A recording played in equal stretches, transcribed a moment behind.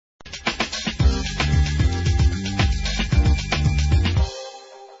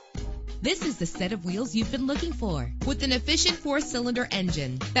This is the set of wheels you've been looking for, with an efficient 4-cylinder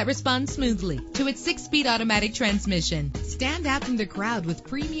engine that responds smoothly to its 6-speed automatic transmission. Stand out from the crowd with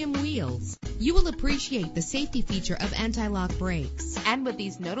premium wheels. You will appreciate the safety feature of anti-lock brakes. And with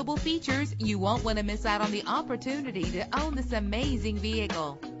these notable features, you won't want to miss out on the opportunity to own this amazing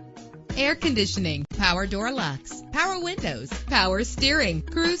vehicle. Air conditioning, power door locks, power windows, power steering,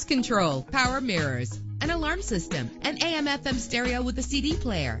 cruise control, power mirrors, an alarm system, an AM/FM stereo with a CD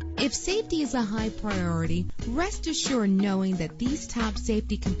player. If safety is a high priority, rest assured knowing that these top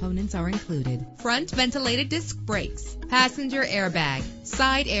safety components are included: front ventilated disc brakes, passenger airbag,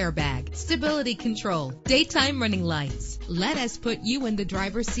 side airbag, stability control, daytime running lights. Let us put you in the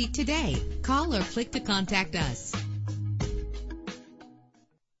driver's seat today. Call or click to contact us.